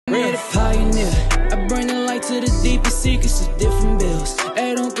deepest secrets of different bills.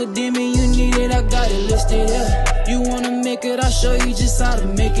 At Uncle Demi, you need it, I got it listed here. You wanna make it, I'll show you just how to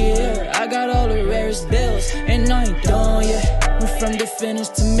make it here. I got all the rarest bills, and I ain't done yet. Went from defenders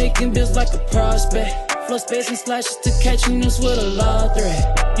to making bills like a prospect. Flow space and slashes to catching this with a lot of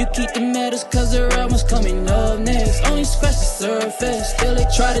threat. You keep the medals cause the right one's coming up next. Only scratch the surface. Still they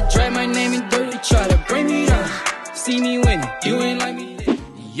try to drag my name in dirt, they try to bring me down. See me winning, you ain't like me.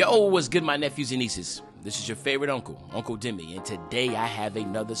 Yo, what's good, my nephews and nieces? This is your favorite uncle, Uncle Demi, and today I have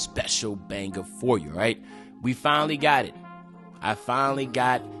another special banger for you, right? We finally got it. I finally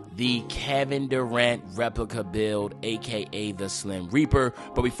got the Kevin Durant replica build, aka the Slim Reaper.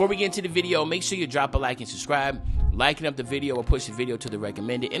 But before we get into the video, make sure you drop a like and subscribe. Liking up the video will push the video to the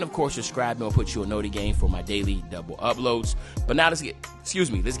recommended, and of course subscribing will put you a noti game for my daily double uploads. But now let's get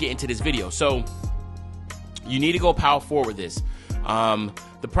into this video. So you need to go power forward with this.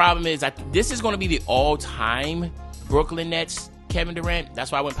 The problem is this is going to be the all-time Brooklyn Nets Kevin Durant.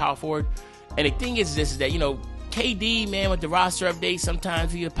 That's why I went power forward. And the thing is that, you know, KD, man, with the roster update,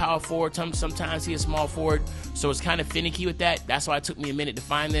 sometimes he's a power forward, sometimes he's a small forward. So it's kind of finicky with that. That's why it took me a minute to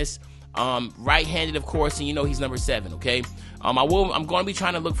find this. Right-handed, of course, and you know he's number 7, okay? I'm going to be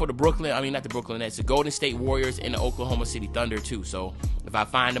trying to look for the Nets, the Golden State Warriors and the Oklahoma City Thunder, too. So if I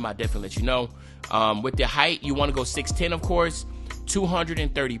find them, I'll definitely let you know. With the height, you want to go 6'10", of course,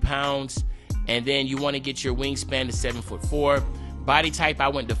 230 pounds, and then you want to get your wingspan to 7'4". Body type, I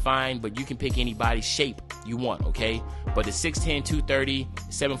went defined, but you can pick any body shape you want, okay? But the 6'10", 230,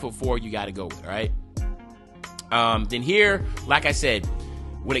 7'4", you got to go with, all right? Then here, like I said,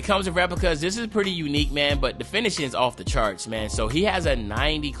 when it comes to replicas, this is pretty unique, man, but the finishing is off the charts, man. So he has a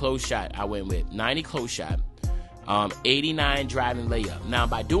 90 close shot, I went with. 90 close shot. 89 driving layup. Now,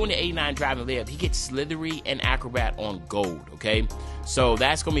 by doing the 89 driving layup, he gets slithery and acrobat on gold, okay? So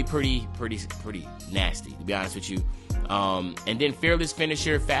that's going to be pretty nasty, to be honest with you. And then fearless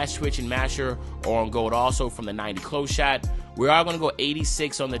finisher, fast twitch, and masher are on gold also from the 90 close shot. We are going to go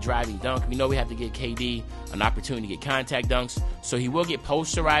 86 on the driving dunk. We know we have to get KD an opportunity to get contact dunks. So he will get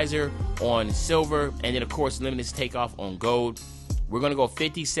posterizer on silver, and then, of course, limitless takeoff on gold. We're going to go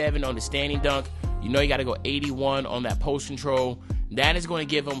 57 on the standing dunk. You know you got to go 81 on that post control. That is going to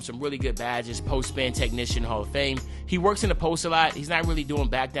give him some really good badges. Post spin technician, Hall of Fame. He works in the post a lot. He's not really doing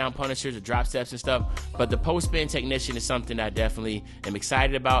back down punishers or drop steps and stuff, but the post spin technician is something I definitely am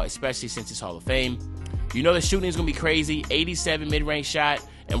excited about, especially since it's Hall of Fame. You know the shooting is going to be crazy. 87 mid-range shot,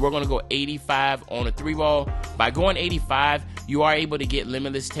 and we're going to go 85 on a 3-ball. By going 85, you are able to get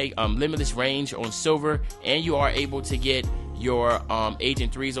limitless range on silver, and you are able to get your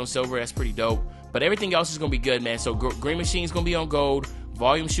agent 3s on silver. That's pretty dope. But everything else is going to be good, man. So Green Machine is going to be on gold,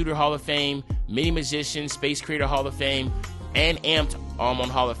 Volume Shooter Hall of Fame, Mini Magician, Space Creator Hall of Fame, and Amped on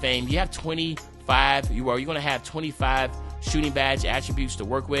Hall of Fame. You have 25. You're going to have 25 shooting badge attributes to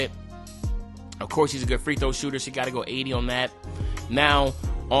work with. Of course, he's a good free throw shooter, so you got to go 80 on that. Now,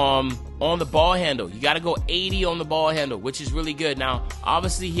 on the ball handle, you got to go 80 on the ball handle, which is really good. Now,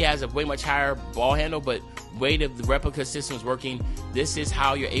 obviously, he has a way much higher ball handle, but way the replica system is working, this is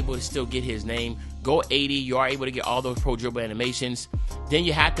how you're able to still get his name. Go 80, you are able to get all those pro dribble animations. Then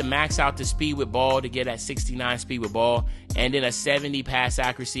you have to max out the speed with ball to get at 69 speed with ball, and then a 70 pass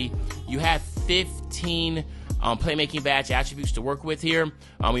accuracy. You have 15 playmaking badge attributes to work with here.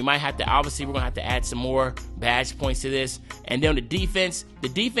 We might have to, obviously, we're going to have to add some more badge points to this. And then the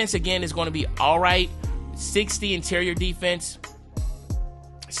defense again is going to be all right. 60 interior defense,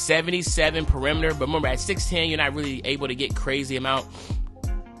 77 perimeter, but remember at 6'10", you're not really able to get crazy amount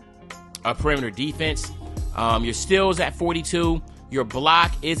of perimeter defense. Your steals at 42, your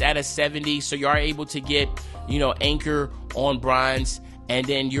block is at a 70, so you are able to get, you know, anchor on bronze, and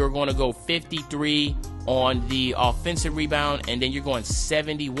then you're going to go 53 on the offensive rebound, and then you're going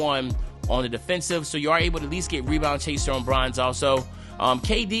 71 on the defensive, so you are able to at least get rebound chaser on bronze also.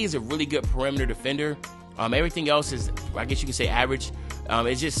 KD is a really good perimeter defender. Everything else is, I guess you can say, average.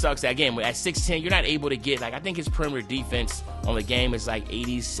 It just sucks that, again, at 6'10", you're not able to get, like, I think his perimeter defense on the game is like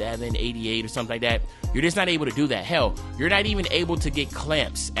 87, 88 or something like that. You're just not able to do that. Hell, you're not even able to get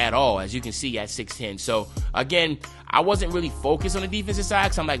clamps at all, as you can see at 6'10". So, again, I wasn't really focused on the defensive side,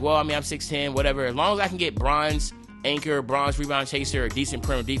 because I'm like, well, I mean, I'm 6'10", whatever. As long as I can get bronze anchor, bronze rebound chaser, or decent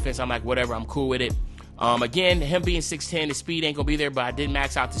perimeter defense, I'm like, whatever, I'm cool with it. Again, him being 6'10", the speed ain't going to be there, but I did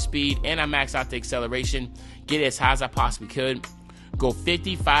max out the speed, and I maxed out the acceleration, get it as high as I possibly could. Go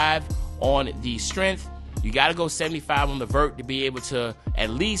 55 on the strength, You got to go 75 on the vert to be able to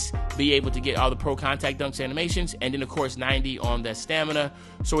at least be able to get all the pro contact dunks animations. And then, of course, 90 on that stamina.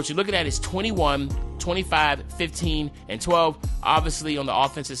 So what you're looking at is 21, 25, 15, and 12. Obviously, on the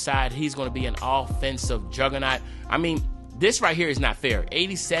offensive side, he's going to be an offensive juggernaut. I mean, this right here is not fair.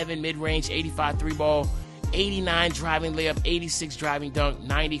 87 mid-range, 85 3-ball, 89 driving layup, 86 driving dunk,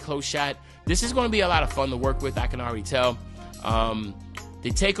 90 close shot. This is going to be a lot of fun to work with, I can already tell. The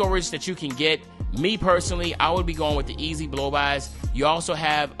takeovers that you can get, me personally, I would be going with the easy blow-bys. You also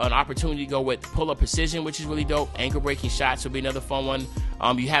have an opportunity to go with pull-up precision, which is really dope. Ankle-breaking shots will be another fun one.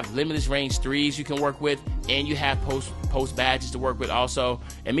 You have limitless range threes you can work with, and you have post badges to work with also.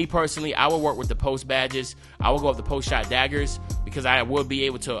 And me personally, I would work with the post badges. I will go with the post-shot daggers because I would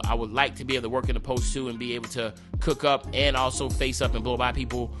like to be able to work in the post too and be able to cook up and also face up and blow by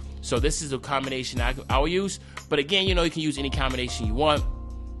people. So this is a combination I will use. But again, you know, you can use any combination you want.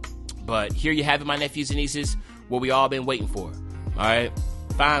 But here you have it, my nephews and nieces, what we all been waiting for. All right?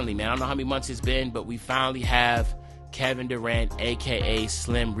 Finally, man, I don't know how many months it's been, but we finally have Kevin Durant, a.k.a.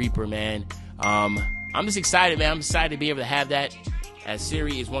 Slim Reaper, man. I'm just excited, man. I'm excited to be able to have that, as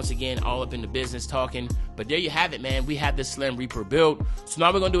Siri is once again all up in the business talking. But there you have it, man. We have the Slim Reaper build. So now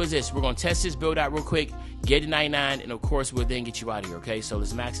what we're going to do is this. We're going to test this build out real quick, get to 99, and of course, we'll then get you out of here, okay? So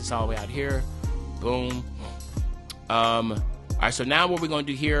let's max this all the way out here. Boom. All right, so now what we're going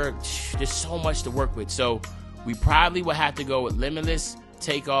to do here, there's so much to work with. So we probably will have to go with Limitless,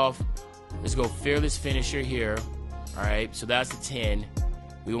 Takeoff. Let's go Fearless Finisher here. All right, so that's the 10.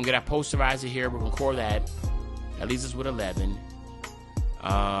 We're going to get our Posterizer here. We're going to core that. That leaves us with 11.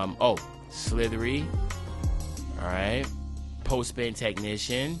 Slithery. All right. Post-spin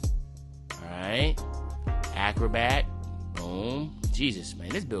Technician. All right. Acrobat. Boom. Jesus, man,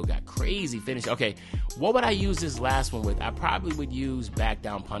 this build got crazy finish. Okay, what would I use this last one with? I probably would use Back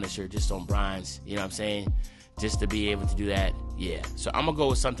Down Punisher just on bronze. You know what I'm saying? Just to be able to do that. Yeah. So I'm going to go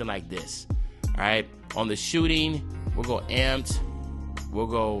with something like this. All right. On the shooting, we'll go Amped. We'll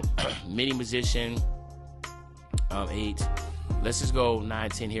go Mini Musician. 8. Let's just go 9,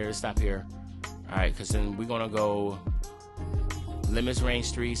 10 here. Let's stop here. All right, because then we're going to go Limits Range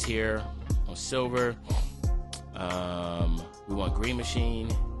 3s here on Silver. We want Green Machine.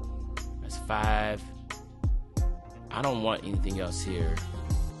 That's 5. I don't want anything else here.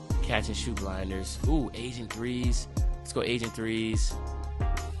 Catch and Shoot Blinders. Ooh, Agent 3s. Let's go Agent 3s.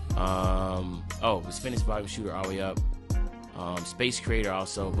 Let's finish Volume Shooter all the way up. Space Creator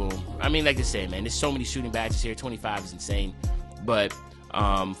also, boom. I mean, like I said, man, there's so many shooting badges here. 25 is insane. But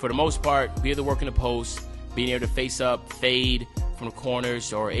for the most part, be able to work in the post, being able to face up, fade from the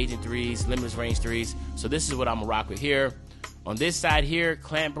corners, or Agent 3s, Limitless Range 3s. So this is what I'm going to rock with here. On this side here,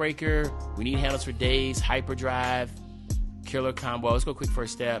 Clamp Breaker, we need handles for days, Hyperdrive, Killer Combo. Let's go quick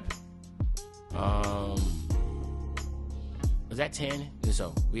first step. Was that 10?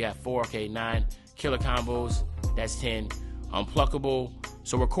 So we have 4, okay, 9. Killer Combos, that's 10. Unpluckable.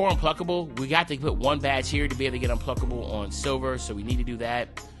 So we're core Unpluckable. We got to put one badge here to be able to get Unpluckable on Silver, so we need to do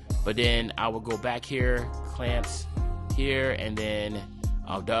that. But then I will go back here, Clamps here, and then,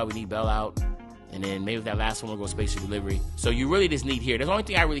 we need Bell Out. And then maybe that last one we'll go Spatial Delivery. So you really just need here. The only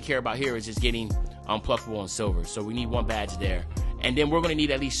thing I really care about here is just getting Unpluckable on Silver. So we need one badge there. And then we're going to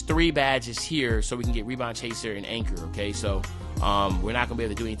need at least 3 badges here so we can get Rebound Chaser and Anchor, okay? So we're not going to be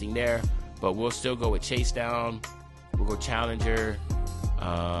able to do anything there, but we'll still go with Chase Down. We'll go Challenger.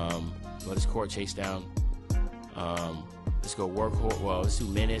 What is Core Chase Down? Let's go Workhorse. Well, let's do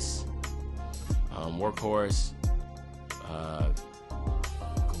Menace. Workhorse.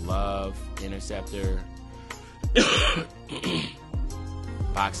 Glove. Interceptor.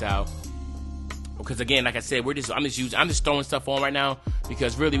 Box Out. Because again, like I said, I'm just throwing stuff on right now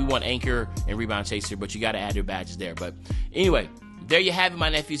because really we want Anchor and Rebound Chaser, but you got to add your badges there. But anyway, there you have it, my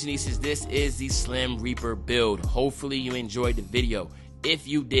nephews and nieces. This is the Slim Reaper build. Hopefully you enjoyed the video. If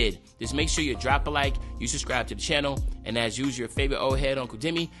you did, just make sure you drop a like, you subscribe to the channel, and as usual, your favorite old head, Uncle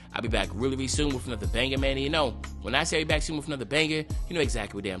Dimmy. I'll be back really, really soon with another banger, man. And you know, when I say I'll be back soon with another banger, you know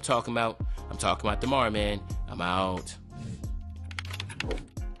exactly what day I'm talking about. I'm talking about tomorrow, man. I'm out.